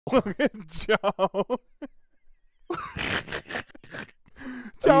Look at Joel. Are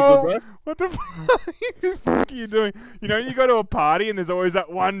Joel, you good, what the fuck are you doing? You know, you go to a party and there's always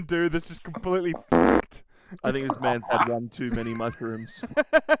that one dude that's just completely fucked. bro? I think this man's had one too many mushrooms.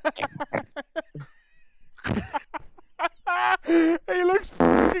 He looks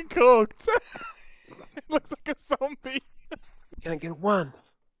fucking cooked. He looks like a zombie. Can I get 1,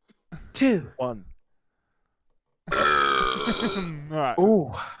 2? One. Alright.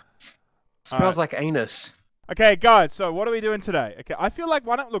 Ooh. Smells Alright. like anus. Okay, guys, so what are we doing today? Okay, I feel like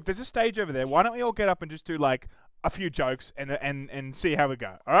look, there's a stage over there. Why don't we all get up and just do like a few jokes and see how we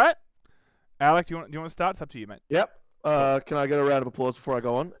go? Alright? Alec, do you want to start? It's up to you, mate. Yep. Can I get a round of applause before I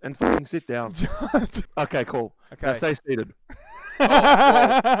go on? And fucking sit down. Okay, cool. Okay. Now stay seated.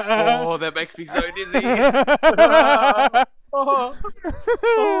 Oh, that makes me so dizzy. Oh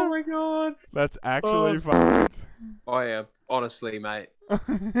my god. That's actually fucked. I am. Honestly, mate.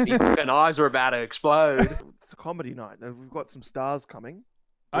 And eyes were about to explode. It's a comedy night. We've got some stars coming.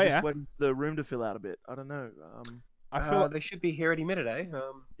 Oh, We're yeah? just waiting for the room to fill out a bit. I don't know. I feel like, They should be here any minute, eh?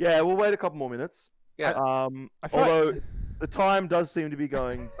 Yeah, we'll wait a couple more minutes. Yeah. I feel like- Although the time does seem to be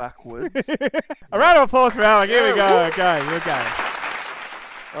going backwards. a round of applause for Alec. Here we go. Okay, you okay.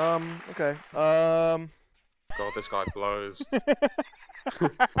 Okay. God, this guy blows.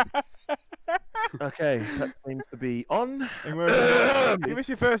 Okay, that seems to be on. Give us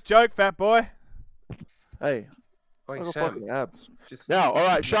your first joke, fat boy. Hey, Wait, I got Sam. fucking abs. Just Now, all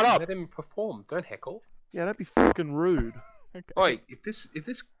right, shut up. Let him perform. Don't heckle. Yeah, don't be fucking rude. Okay. Wait, if this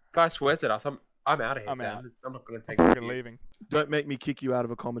guy swears at us, I'm out of here. I'm Sam. out. I'm not gonna take. Fucking abuse. leaving. Don't make me kick you out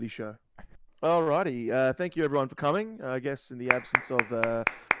of a comedy show. Alrighty, thank you everyone for coming. I guess in the absence of the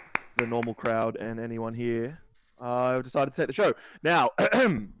normal crowd and anyone here, I've decided to take the show. Now,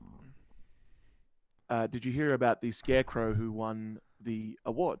 did you hear about the scarecrow who won the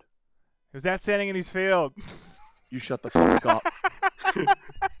award? He was out standing in his field. You shut the fuck up.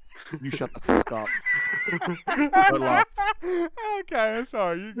 You shut the fuck up. Don't laugh. Okay,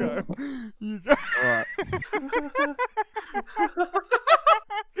 sorry. You go. You go. Alright.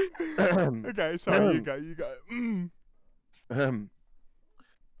 Okay, sorry. You go. You go.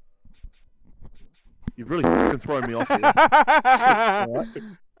 You've really fucking thrown me off here. Alright.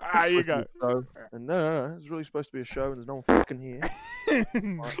 Ah, you go. So, and no, it's really supposed to be a show, and there's no one fucking here.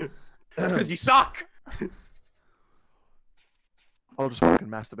 Because you suck. I'll just fucking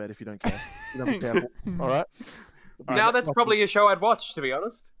masturbate if you don't care. You don't be careful. All right. Now that's probably a show I'd watch, to be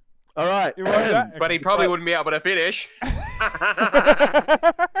honest. All right. You want that? But he probably wouldn't be able to finish. Okay,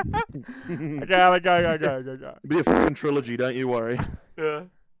 Alec, go. It'll be a fucking trilogy, don't you worry. Yeah.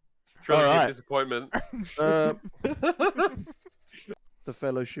 Trilogy Alright. of disappointment. The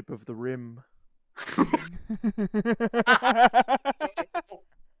Fellowship of the Rim.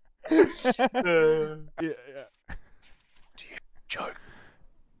 Yeah. Joke.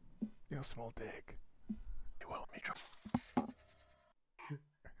 Your small dick. You will me trouble.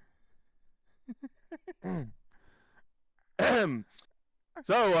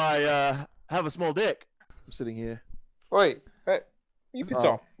 So I have a small dick. I'm sitting here. Wait, you piss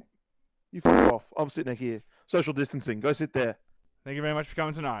Oh. off. You fuck off. I'm sitting here. Social distancing. Go sit there. Thank you very much for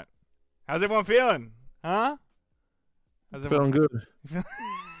coming tonight. How's everyone feeling? Huh? How's everyone? Feeling good.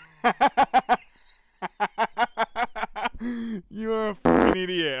 You are a fucking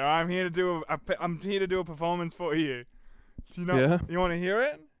idiot. I'm here to do a performance for you. Do you know? Yeah. You want to hear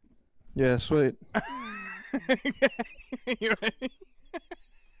it? Yeah, sweet. You ready?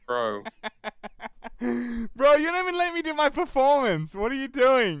 Bro. Bro, you don't even let me do my performance. What are you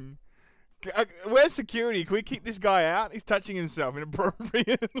doing? Where's security? Can we kick this guy out? He's touching himself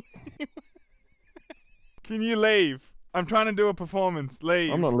inappropriately. Can you leave? I'm trying to do a performance.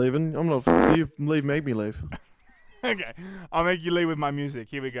 Leave. I'm not leaving. I'm not. Leave. Make me leave. Okay, I'll make you leave with my music.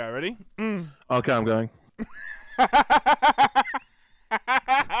 Here we go. Ready? Okay, I'm going.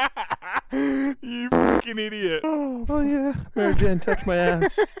 You fucking idiot. Oh yeah. Mary Jane, touch my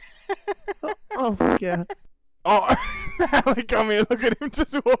ass. Oh fuck yeah. Oh, Alec, come here. Look at him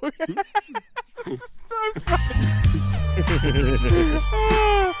just walking. It's so funny.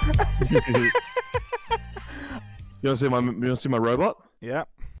 You want to see my robot? Yeah.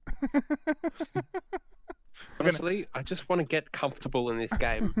 Honestly, I just want to get comfortable in this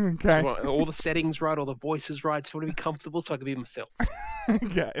game. Okay. I want all the settings right, all the voices right. Just want to be comfortable so I can be myself.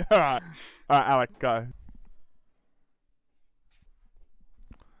 Okay. All right. All right, Alec, go.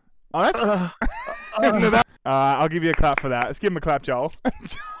 Oh, that's. I'll give you a clap for that. Let's give him a clap, Joel.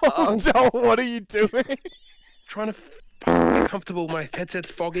 Joel, what are you doing? Trying to I'm comfortable. My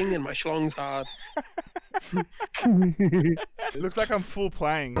headset's fogging and my schlong's hard. It looks like I'm full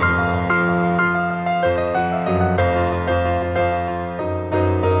playing.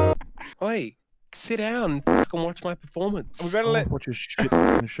 Oi, sit down and watch my performance. We gotta let Watch your shit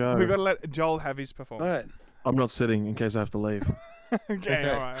fucking show. we gotta let Joel have his performance. Alright. I'm not sitting in case I have to leave. Okay, Okay.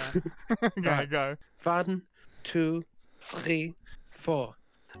 alright. Okay, Alright. go. 1, 2, 3, 4.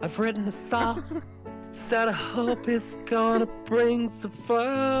 I've written a song that I hope is gonna bring the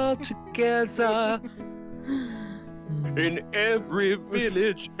world together. In every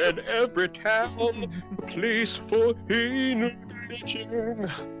village and every town, a place for Hinduism.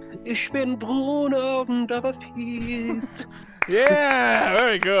 Ich bin Bruno und aber Pete. Yeah,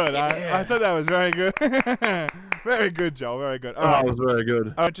 very good. I Yeah. thought that was very good. Very good, Joel. Very good. Oh, Alright. that was very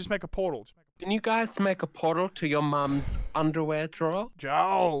good. Just make a portal. Can you guys make a portal to your mum's underwear drawer?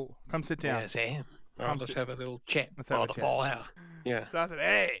 Joel, come sit down. Yes, I am. Come Alright, let's sit- have a little chat Let's have while a the chat. fallout. Yeah. So I said,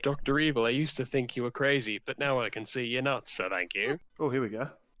 hey. Dr. Evil, I used to think you were crazy, but now I can see you're nuts, so thank you. Oh, here we go.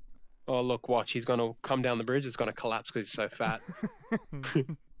 Oh, look, watch. He's going to come down the bridge. It's going to collapse because he's so fat. Your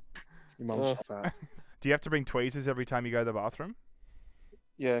mum's Oh. fat. Do you have to bring tweezers every time you go to the bathroom?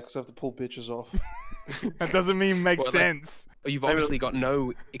 Yeah, because I have to pull bitches off. That doesn't mean make Well, like- sense. Oh, you've Maybe obviously got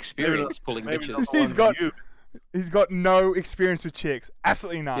no experience pulling maybe bitches. not the He's ones got- you- He's got no experience with chicks.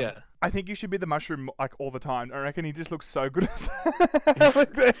 Absolutely none. Yeah. I think you should be the mushroom like all the time. I reckon he just looks so good.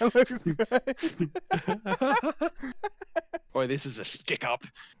 Look there, looks great. Boy, this is a stick up.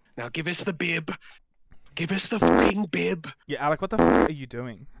 Now give us the bib. Give us the fucking bib. Yeah, Alec, what the fuck are you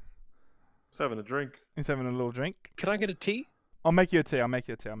doing? Just having a drink. He's having a little drink. Can I get a tea? I'll make you a tea. I'll make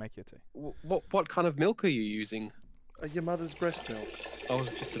you a tea. What kind of milk are you using? Your mother's breast milk. I was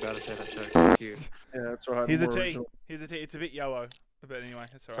just about to say that joke. Thank you. Yeah, that's right. Here's a more tea. original. Here's a tea. It's a bit yellow, but anyway,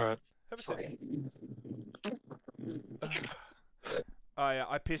 it's alright. Alright. Have a sip. Oh yeah,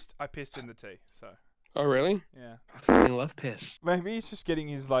 I pissed in the tea. So Oh, really? yeah, I fucking love piss. maybe he's just getting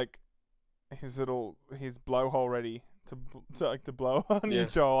his his blowhole ready to blow on you, Yeah.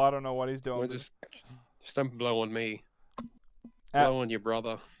 Joel. I don't know what he's doing. Well, but- just don't blow on me. Uh, Blow on your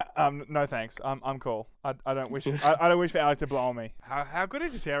brother. No thanks. I'm cool. I don't wish I don't wish for Alec to blow on me. How good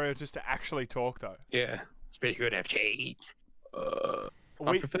is this area just to actually talk though? Yeah, it's pretty good, FG. I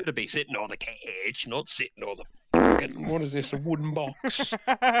We- prefer to be sitting on the couch, not sitting on the fucking, what is this, a wooden box?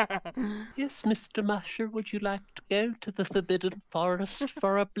 Yes, Mr. Masher, would you like to go to the Forbidden Forest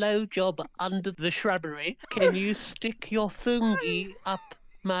for a blowjob under the shrubbery? Can you stick your fungi up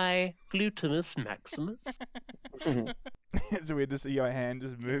my glutamus maximus? It's weird to see your hand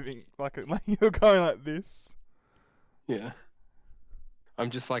just moving like you're going like this. Yeah.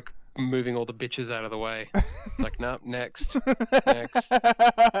 I'm just like moving all the bitches out of the way. It's like, no, next. Next.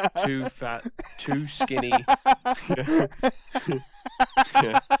 Too fat, too skinny.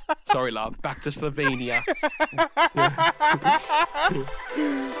 Yeah. Sorry, love. Back to Slovenia.